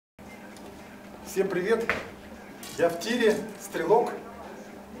Всем привет! Я в тире, Стрелок,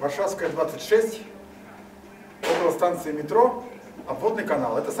 Варшавская, 26, около станции метро, обводный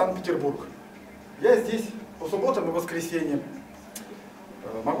канал, это Санкт-Петербург. Я здесь по субботам и воскресеньям.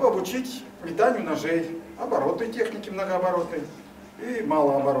 Могу обучить метанию ножей, оборотной техники многооборотной и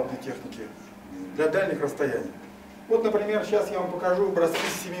малооборотной техники для дальних расстояний. Вот, например, сейчас я вам покажу броски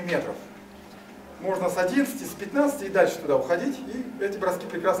с 7 метров. Можно с 11, с 15 и дальше туда уходить, и эти броски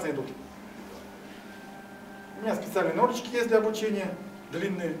прекрасно идут. У меня специальные ножички есть для обучения,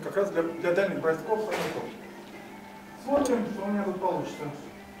 длинные, как раз для дальних бросков. Смотрим, что у меня тут получится.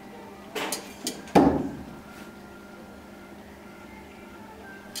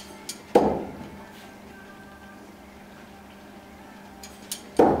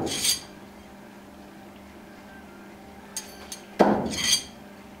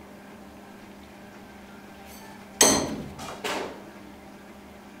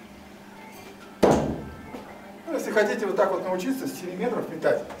 Если хотите вот так вот научиться с 7 метров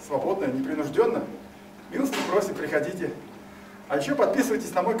метать свободно, непринужденно, милости просим, приходите. А еще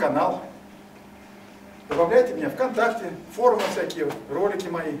подписывайтесь на мой канал, добавляйте меня ВКонтакте, форумы всякие, ролики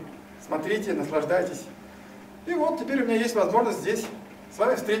мои, смотрите, наслаждайтесь. И вот теперь у меня есть возможность здесь с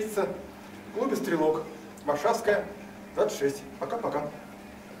вами встретиться в клубе «Стрелок», Варшавская, 26. Пока-пока.